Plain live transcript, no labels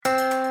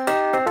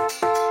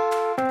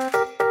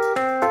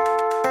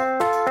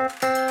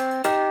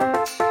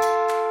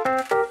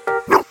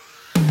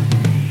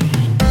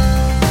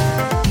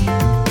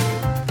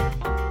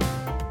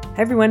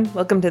Hi everyone,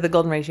 welcome to the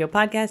Golden Ratio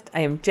podcast. I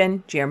am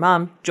Jen, GR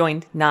Mom,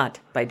 joined not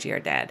by GR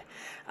Dad.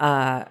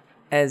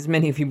 As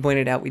many of you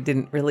pointed out, we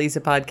didn't release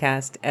a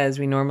podcast as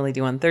we normally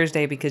do on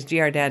Thursday because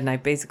GR Dad and I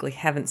basically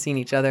haven't seen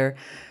each other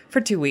for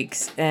 2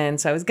 weeks.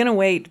 And so I was going to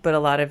wait, but a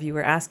lot of you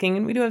were asking,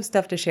 and we do have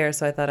stuff to share,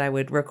 so I thought I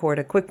would record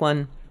a quick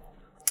one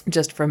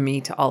just from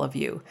me to all of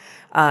you.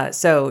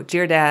 So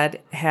GR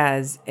Dad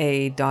has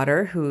a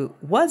daughter who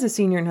was a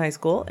senior in high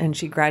school, and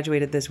she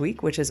graduated this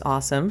week, which is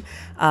awesome.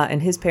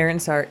 And his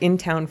parents are in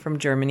town from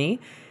Germany.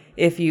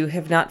 If you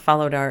have not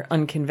followed our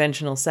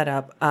unconventional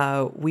setup,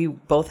 we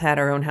both had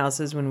our own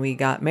houses when we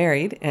got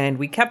married, and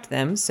we kept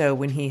them. So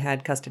when he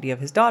had custody of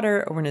his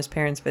daughter or when his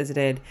parents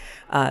visited,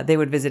 they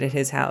would visit at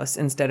his house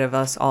instead of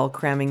us all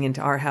cramming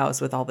into our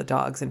house with all the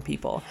dogs and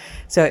people.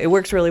 So it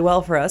works really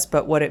well for us.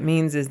 But what it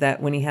means is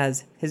that when he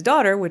has his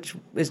daughter, which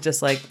is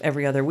just like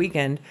every other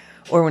weekend,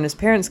 or when his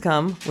parents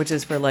come, which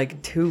is for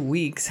like 2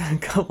 weeks, a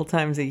couple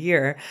times a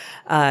year,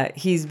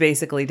 he's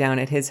basically down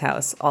at his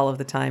house all of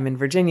the time in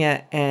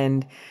Virginia.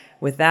 And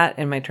with that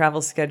and my travel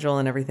schedule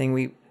and everything,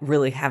 we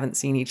really haven't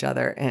seen each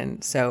other.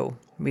 And so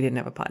we didn't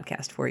have a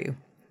podcast for you.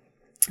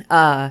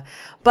 But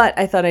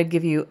I thought I'd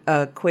give you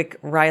a quick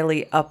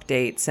Riley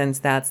update since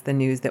that's the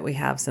news that we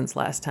have since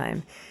last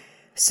time.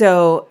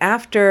 So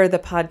after the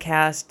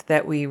podcast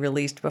that we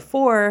released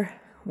before,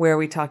 where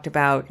we talked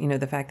about,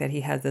 the fact that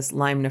he has this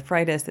Lyme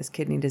nephritis, this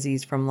kidney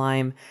disease from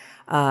Lyme,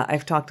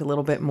 I've talked a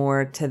little bit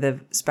more to the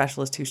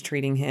specialist who's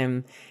treating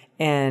him,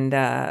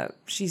 and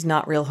she's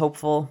not real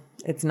hopeful.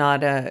 It's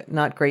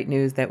not great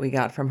news that we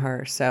got from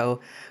her.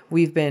 So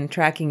we've been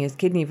tracking his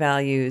kidney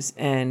values,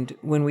 and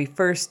when we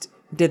first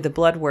did the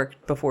blood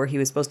work before he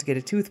was supposed to get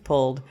a tooth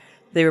pulled,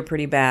 they were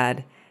pretty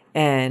bad,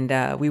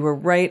 and we were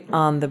right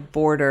on the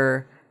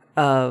border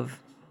of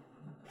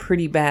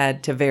pretty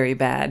bad to very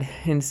bad.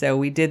 And so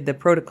we did the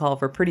protocol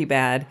for pretty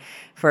bad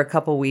for a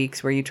couple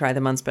weeks where you try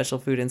them on special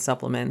food and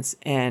supplements.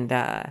 And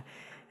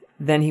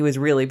then he was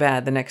really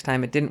bad the next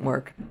time it didn't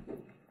work.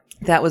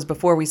 That was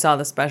before we saw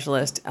the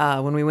specialist.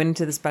 When we went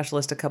into the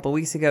specialist a couple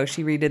weeks ago,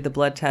 she redid the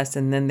blood test,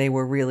 and then they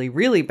were really,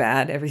 really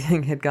bad.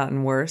 Everything had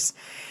gotten worse.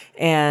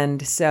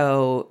 And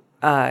so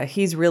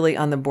he's really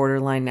on the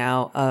borderline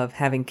now of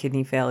having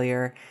kidney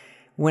failure.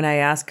 When I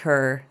ask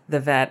her, the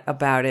vet,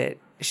 about it,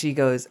 she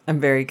goes, "I'm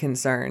very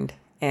concerned."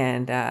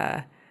 And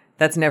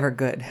that's never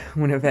good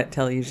when a vet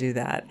tells you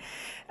that.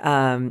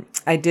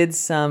 I did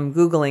some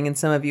Googling, and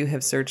some of you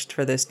have searched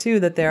for this too,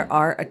 that there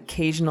are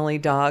occasionally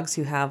dogs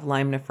who have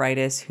Lyme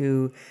nephritis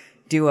who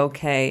do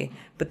okay,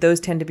 but those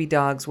tend to be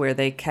dogs where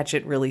they catch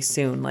it really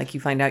soon. Like you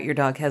find out your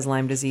dog has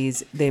Lyme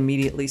disease, they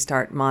immediately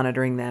start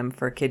monitoring them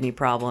for kidney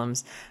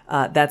problems.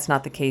 That's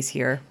not the case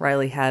here.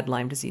 Riley had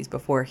Lyme disease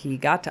before he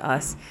got to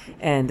us,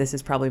 and this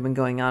has probably been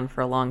going on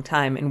for a long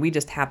time, and we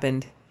just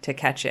happened to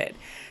catch it.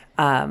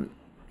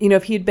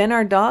 If he'd been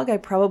our dog, I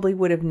probably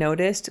would have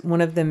noticed one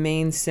of the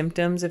main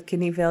symptoms of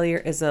kidney failure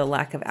is a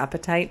lack of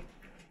appetite.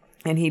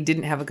 And he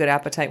didn't have a good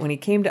appetite when he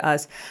came to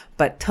us,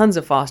 but tons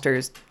of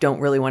fosters don't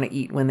really want to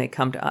eat when they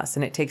come to us,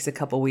 and it takes a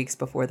couple weeks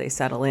before they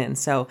settle in.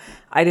 So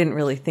I didn't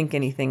really think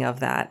anything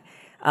of that.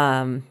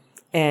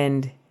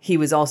 And he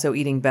was also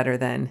eating better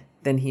than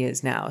he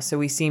is now. So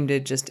we seem to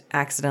just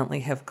accidentally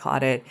have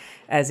caught it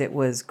as it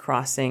was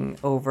crossing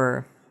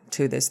over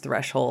to this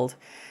threshold.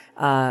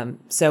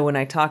 So when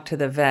I talked to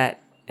the vet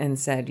and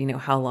said,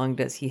 how long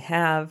does he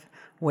have?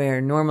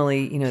 Where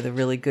normally, the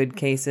really good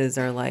cases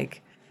are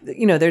like,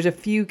 there's a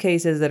few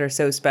cases that are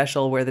so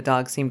special where the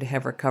dogs seem to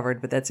have recovered,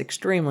 but that's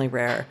extremely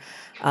rare.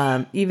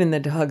 Even the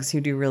dogs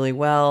who do really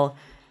well,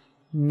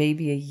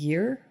 maybe a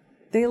year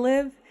they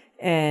live.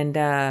 And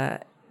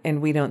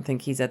we don't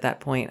think he's at that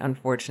point,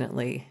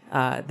 unfortunately.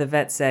 The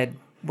vet said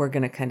we're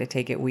going to kind of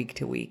take it week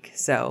to week.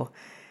 So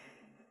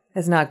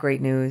that's not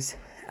great news.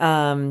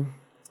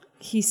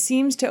 He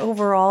seems to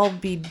overall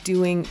be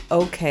doing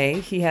okay.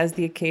 He has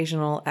the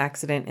occasional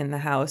accident in the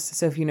house.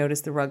 So if you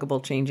notice the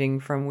ruggable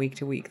changing from week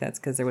to week, that's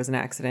because there was an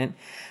accident.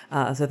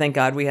 So thank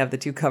God we have the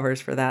 2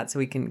 covers for that so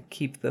we can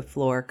keep the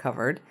floor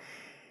covered.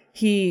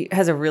 He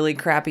has a really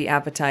crappy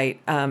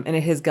appetite, and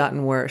it has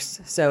gotten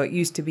worse. So it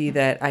used to be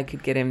that I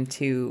could get him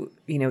to,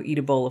 eat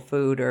a bowl of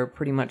food or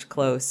pretty much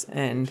close.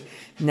 And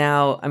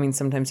now,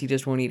 sometimes he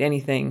just won't eat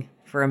anything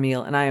for a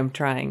meal, and I am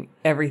trying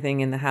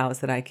everything in the house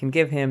that I can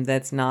give him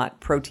that's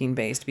not protein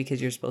based,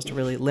 because you're supposed to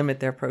really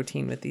limit their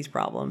protein with these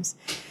problems.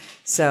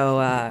 So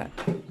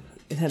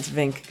that's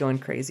Vink going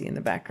crazy in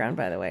the background,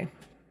 by the way.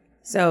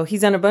 So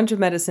he's on a bunch of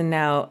medicine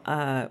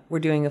now. We're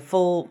doing a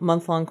full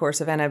month-long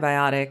course of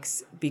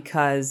antibiotics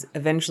because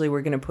eventually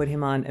we're going to put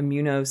him on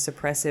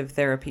immunosuppressive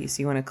therapy.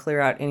 So you want to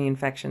clear out any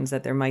infections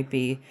that there might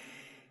be.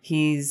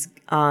 He's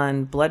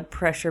on blood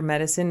pressure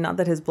medicine. Not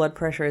that his blood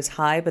pressure is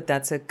high, but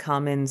that's a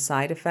common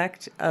side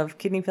effect of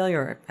kidney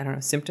failure,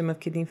 or symptom of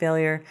kidney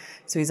failure.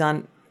 So he's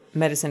on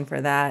medicine for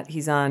that.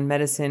 He's on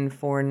medicine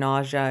for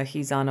nausea.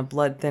 He's on a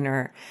blood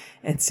thinner.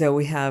 And so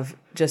we have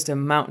just a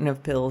mountain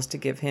of pills to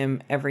give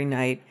him every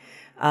night.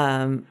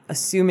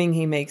 Assuming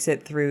he makes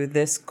it through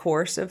this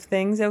course of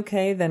things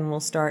okay, then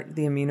we'll start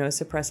the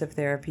immunosuppressive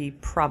therapy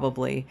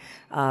probably,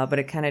 but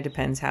it kind of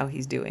depends how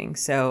he's doing.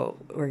 So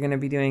we're going to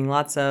be doing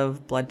lots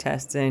of blood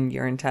tests and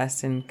urine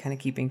tests and kind of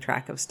keeping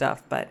track of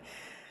stuff. But,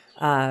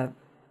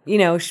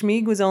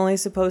 Schmieg was only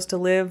supposed to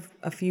live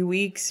a few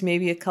weeks,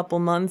 maybe a couple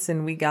months,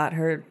 and we got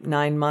her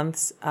 9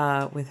 months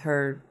with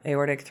her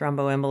aortic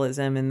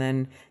thromboembolism and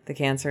then the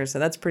cancer. So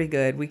that's pretty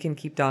good. We can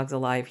keep dogs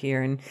alive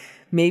here, and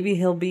maybe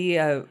he'll be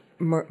a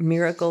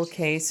miracle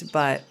case,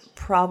 but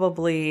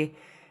probably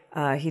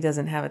he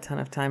doesn't have a ton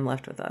of time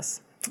left with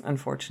us,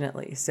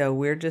 unfortunately. So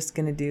we're just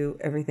going to do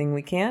everything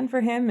we can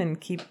for him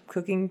and keep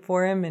cooking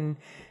for him and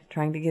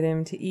trying to get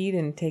him to eat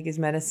and take his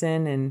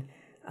medicine and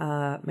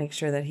make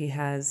sure that he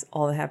has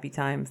all the happy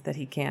times that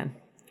he can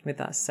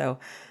with us. So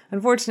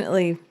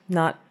unfortunately,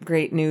 not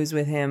great news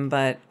with him,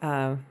 but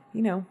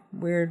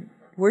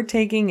we're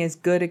taking as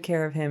good a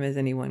care of him as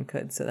anyone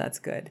could. So that's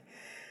good.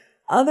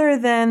 Other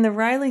than the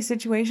Riley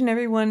situation,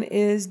 everyone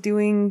is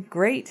doing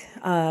great.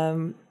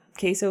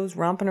 Queso's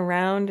romping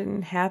around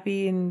and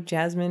happy, and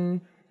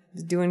Jasmine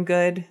is doing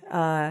good.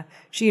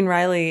 She and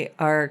Riley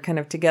are kind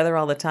of together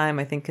all the time,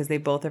 I think, because they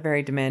both are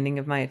very demanding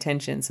of my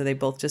attention. So they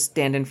both just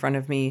stand in front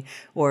of me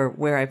or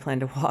where I plan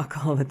to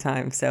walk all the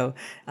time. So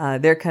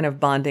they're kind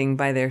of bonding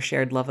by their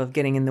shared love of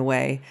getting in the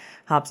way.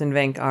 Hops and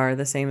Venk are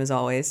the same as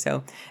always.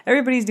 So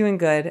everybody's doing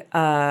good.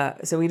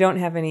 So we don't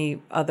have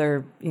any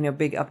other,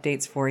 big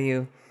updates for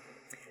you.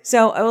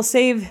 So I will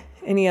save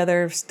any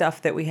other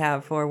stuff that we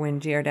have for when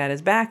GR Dad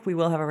is back. We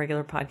will have a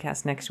regular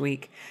podcast next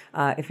week.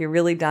 If you're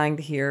really dying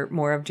to hear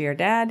more of GR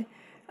Dad,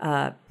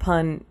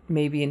 pun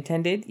may be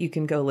intended, you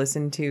can go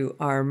listen to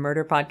our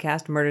murder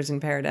podcast, Murders in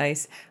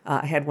Paradise.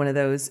 I had one of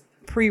those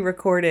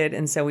pre-recorded,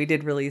 and so we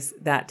did release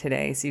that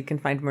today. So you can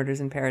find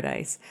Murders in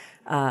Paradise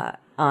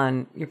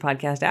on your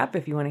podcast app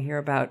if you want to hear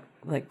about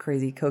like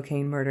crazy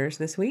cocaine murders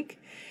this week.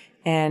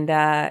 And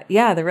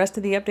the rest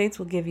of the updates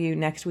we'll give you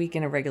next week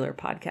in a regular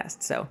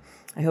podcast. So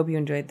I hope you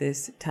enjoyed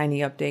this tiny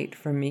update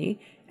from me.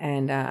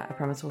 And I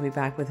promise we'll be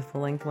back with a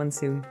full-length one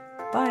soon.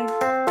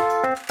 Bye.